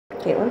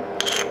Caitlin.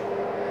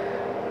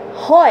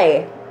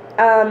 Hoi!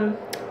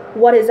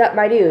 What is up,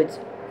 my dudes?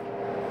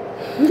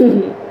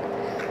 Today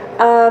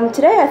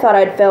I thought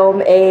I'd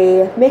film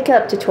a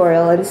makeup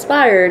tutorial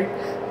inspired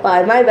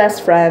by my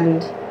best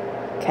friend,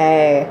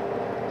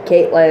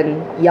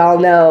 Caitlin. Y'all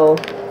know,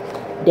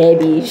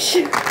 Debish.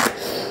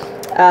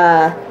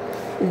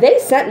 They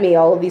sent me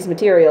all of these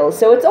materials,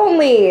 so it's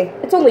only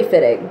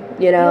fitting,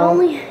 you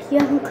know? You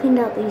haven't cleaned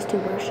out these two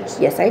brushes.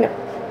 Yes, I know.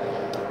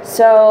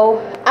 So,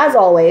 as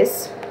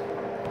always,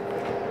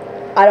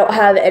 I don't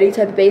have any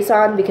type of base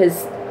on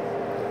because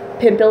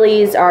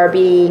pimples are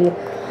being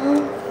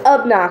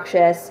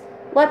obnoxious.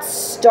 Let's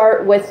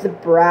start with the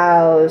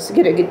brows. I'm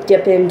gonna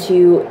dip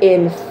into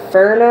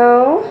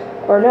Inferno,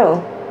 or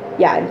no,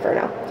 yeah,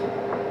 Inferno.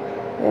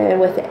 And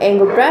with the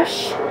angled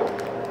brush,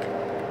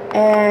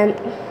 and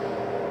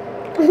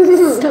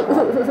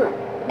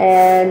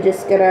and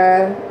just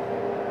gonna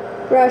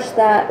brush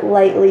that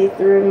lightly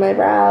through my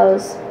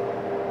brows,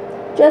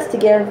 just to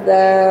give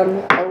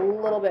them a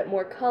little bit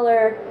more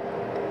color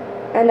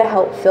and to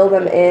help fill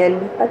them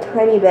in a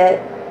tiny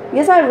bit,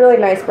 because I have really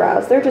nice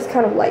brows. They're just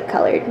kind of light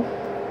colored,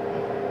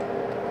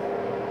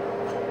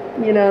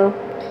 you know.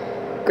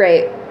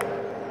 Great.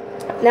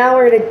 Now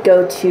we're gonna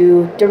go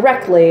to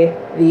directly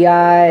the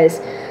eyes.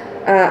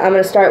 I'm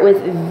gonna start with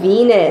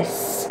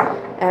Venus,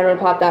 and I'm gonna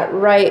pop that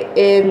right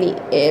in the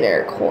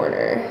inner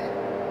corner.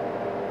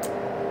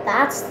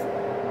 That's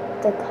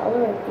the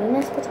color of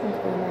Venus? Which one's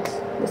Venus?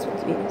 This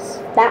one's Venus.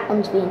 That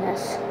one's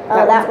Venus.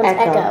 Oh, that one's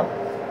Echo.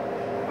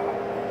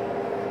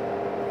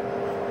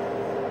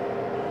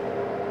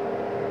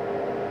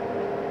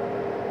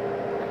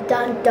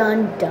 Dun,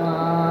 dun,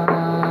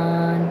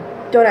 dun.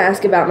 Don't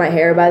ask about my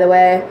hair, by the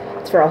way.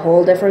 It's for a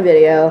whole different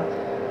video.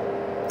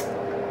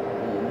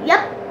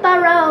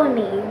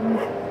 Yup-a-roni.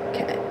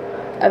 Okay.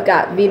 I've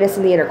got Venus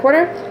in the inner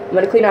corner. I'm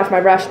going to clean off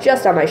my brush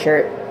just on my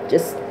shirt.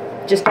 Just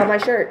on my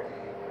shirt.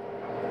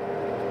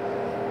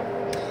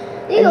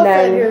 You'll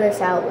figure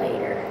this out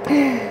later.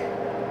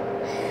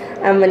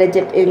 I'm going to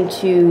dip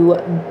into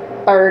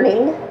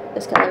Burning.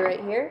 This color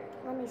right here.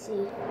 Let me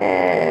see.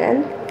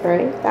 And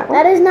Burning, that one.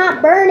 That is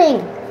not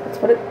burning. That's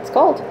what it's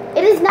called.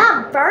 It is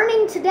not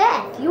burning to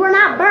death. You are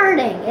not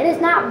burning. It is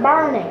not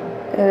burning.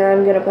 And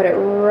I'm going to put it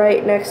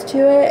right next to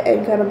it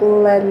and kind of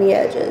blend the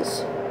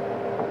edges.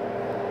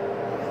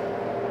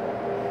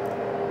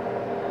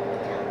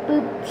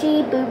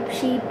 Boopsie,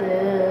 boopsie,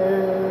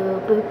 boo.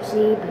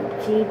 Boopsie,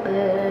 boopsie,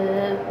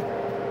 boo.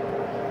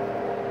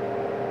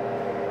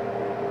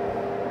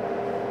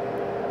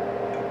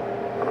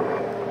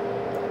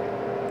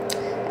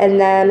 And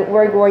then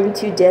we're going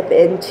to dip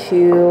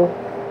into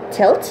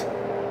Tilt.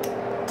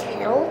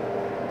 Tilt?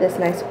 This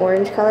nice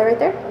orange color right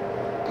there.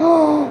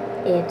 Oh,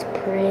 it's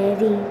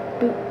pretty.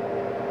 Boop.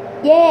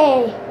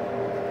 Yay!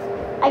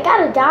 I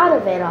got a dot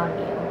of it on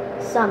you.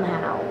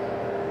 Somehow.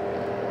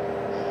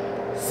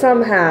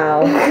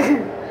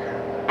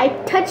 I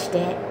touched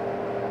it.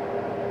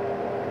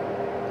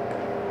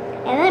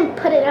 And then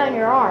put it on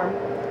your arm.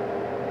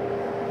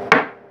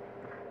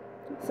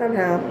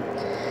 Somehow.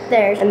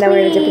 There's and then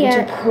we're going to dip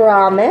into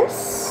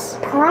Promise.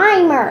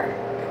 Primer.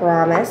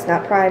 Promise,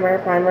 not primer.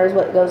 Primer is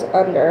what goes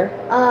under.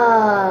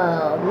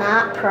 Oh,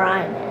 not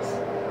Primus.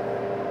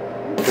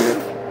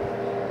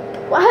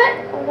 What?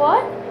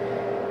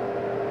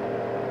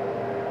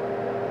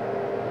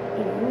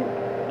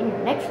 In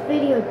your next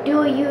video,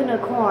 do a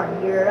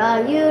unicorn. You're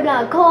a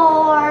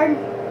unicorn.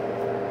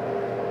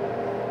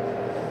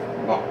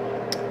 There.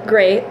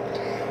 Great.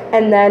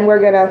 And then we're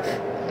going to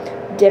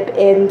dip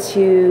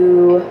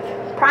into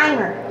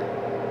Primer.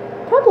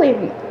 Probably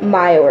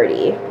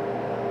Midori.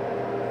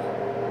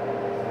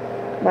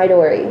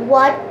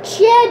 What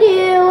you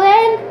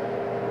doing?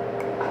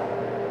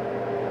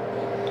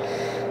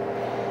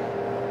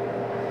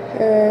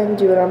 And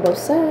do it on both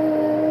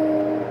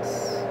sides.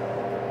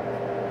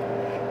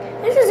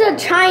 This is a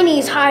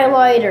Chinese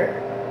highlighter.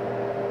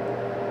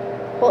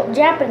 Well,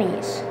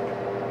 Japanese.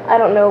 I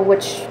don't know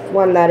which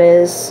one that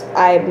is.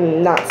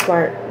 I'm not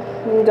smart.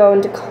 I'm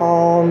going to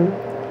Calm.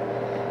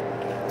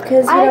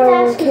 Because, you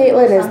know,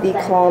 Caitlin is the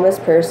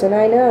calmest person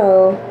I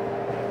know.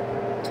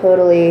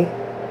 Totally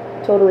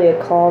a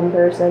calm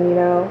person, you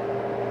know.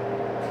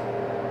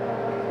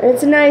 And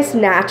it's a nice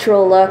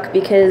natural look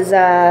because,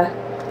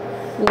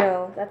 you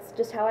know, that's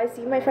just how I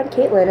see my friend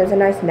Caitlin, as a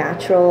nice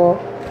natural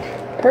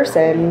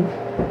person.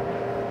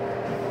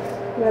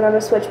 And then I'm going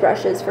to switch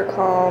brushes for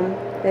Calm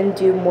and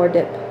do more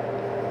dip.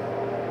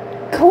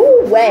 Go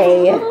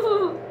away!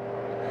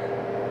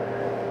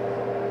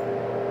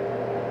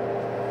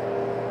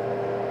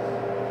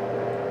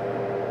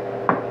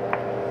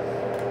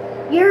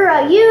 You're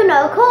a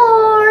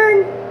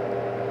unicorn!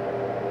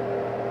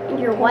 And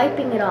you're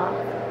wiping it off.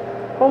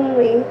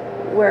 Only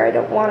where I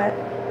don't want it.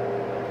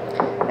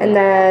 And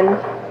then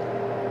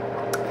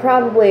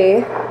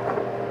probably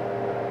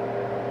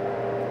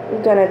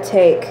I'm gonna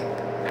take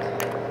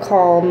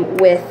Calm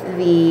with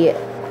the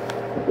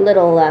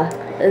little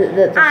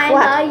the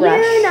flat brush. I'm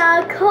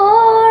a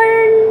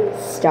unicorn!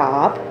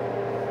 Stop.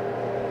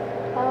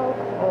 Oh,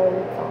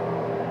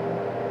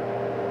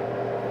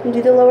 and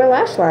do the lower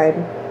lash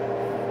line.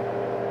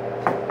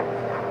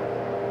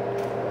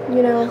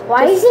 You know.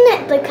 Why isn't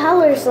it the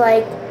colors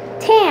like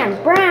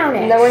tan,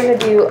 brownish? And then we're going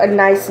to do a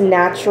nice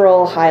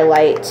natural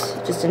highlight.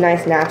 Just a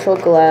nice natural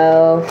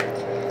glow.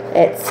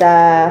 It's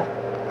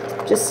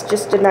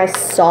just a nice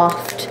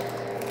soft,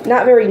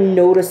 not very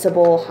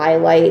noticeable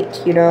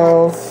highlight, you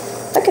know.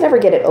 If I could ever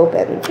get it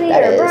open, Clear,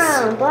 that is.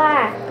 brown,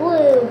 black,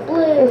 blue,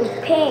 blue,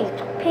 pink,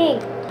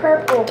 pink,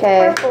 purple,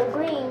 Okay. purple,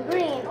 green,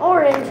 green,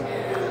 orange,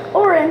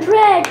 orange,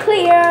 red,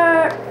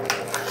 clear.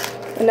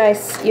 A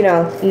nice, you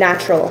know,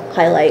 natural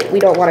highlight. We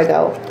don't want to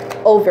go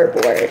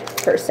overboard,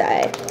 per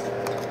se.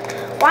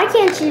 Why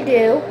can't you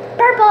do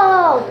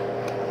purple?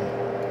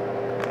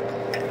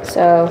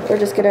 So we're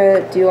just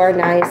gonna do our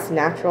nice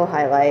natural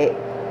highlight.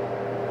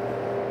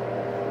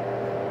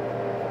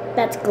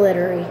 That's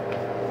glittery.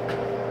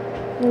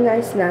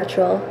 Nice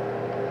natural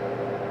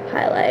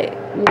highlight,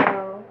 you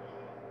know.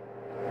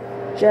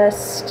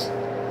 Just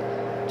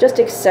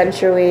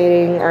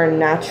accentuating our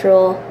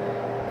natural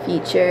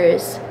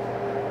features.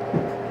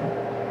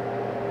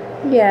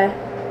 Yeah,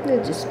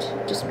 they're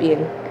just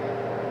being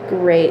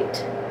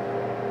great.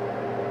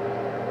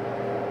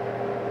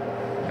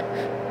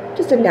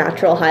 Just a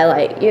natural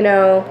highlight, you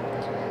know.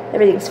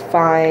 Everything's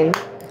fine.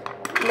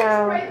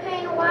 Now, Spray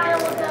paint a while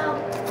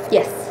ago.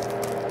 yes.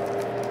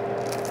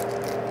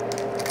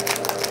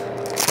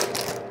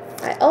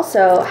 I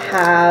also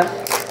have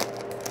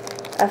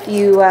a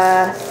few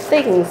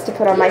things to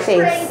put on my You spray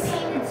face.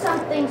 painted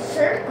something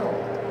circle.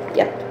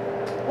 Yep,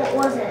 What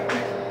was it?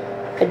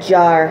 a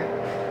jar.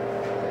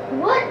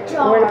 What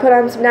jar? We're gonna put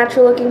on some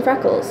natural looking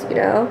freckles, you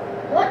know.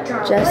 What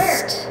jar?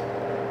 Just, Where?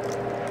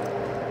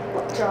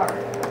 What jar?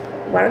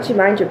 why don't you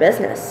mind your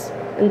business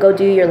and go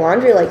do your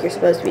laundry like you're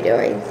supposed to be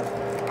doing?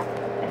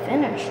 I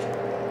finished.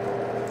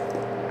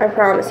 I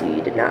promise you,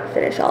 you did not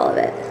finish all of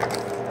it.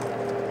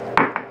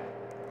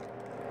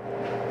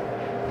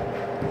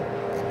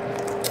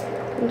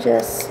 And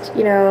just,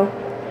 you know,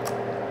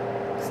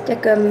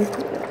 stick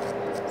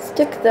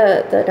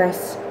the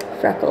nice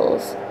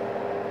freckles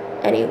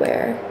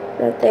anywhere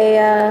that they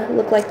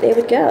look like they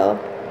would go.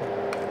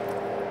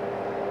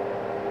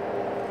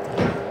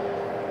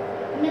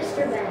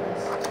 Mr.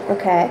 Benz.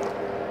 Okay.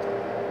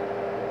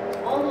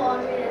 All the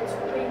laundry that's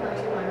pretty much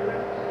in my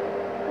room.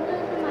 I'm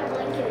gonna put my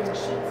blanket and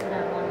sheets that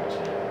I want to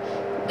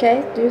change.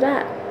 Okay, do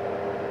that.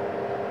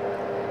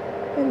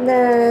 And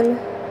then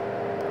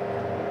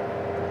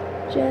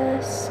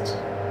just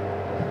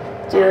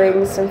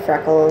doing some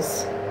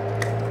freckles.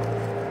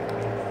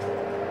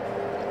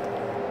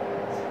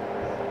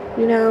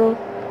 You know,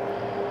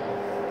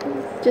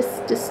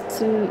 just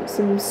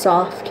some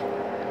soft,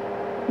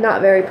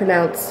 not very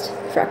pronounced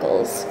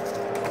freckles.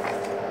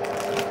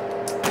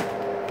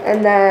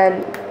 And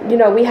then, you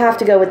know, we have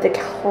to go with the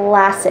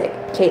classic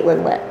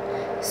Caitlin lip.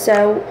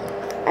 So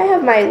I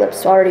have my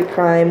lips already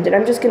primed, and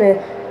I'm just going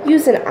to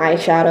use an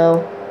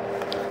eyeshadow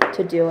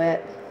to do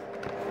it.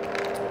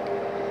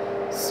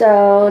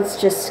 So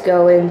let's just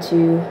go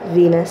into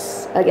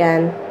Venus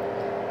again,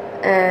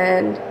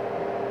 and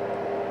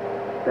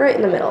right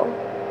in the middle.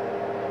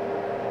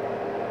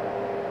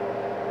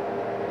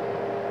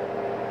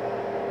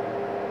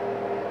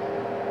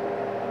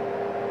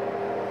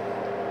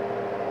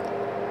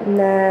 And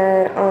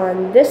then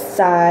on this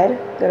side,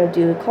 I'm going to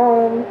do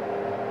calm.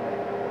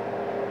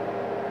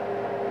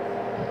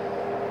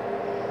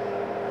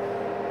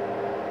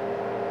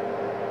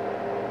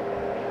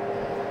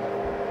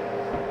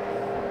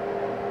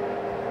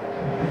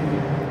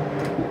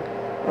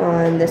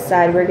 On this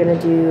side, we're going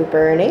to do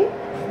burning.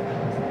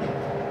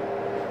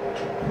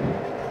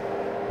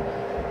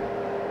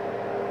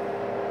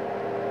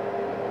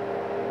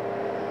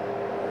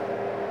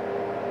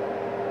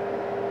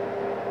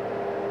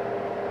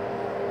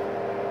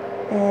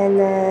 And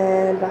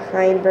then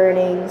behind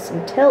burning,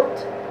 some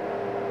tilt.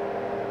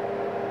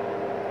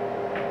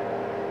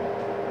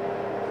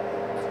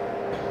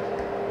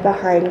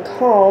 Behind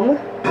calm,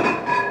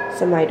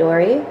 some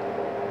Midori.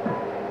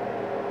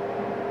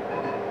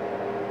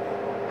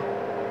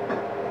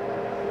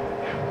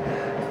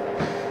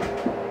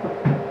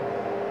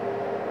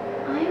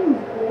 I'm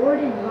bored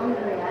and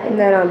hungry. And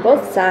then on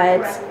both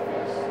sides,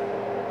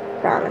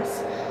 Breakfast.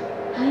 promise.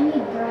 I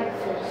need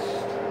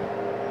breakfast.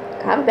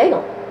 Have a bagel.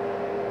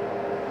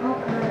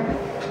 Okay.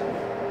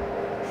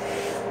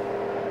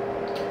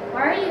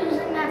 Why are you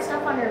using that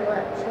stuff on your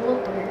lips? You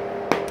look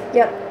weird.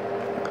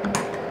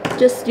 Yep.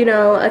 Just, you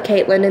know, a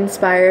Caitlin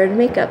inspired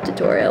makeup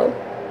tutorial.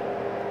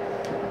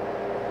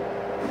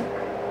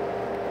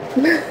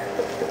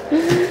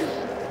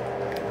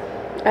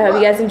 I hope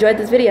you guys enjoyed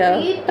this video.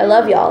 I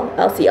love y'all.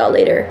 I'll see y'all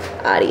later.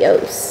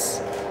 Adios.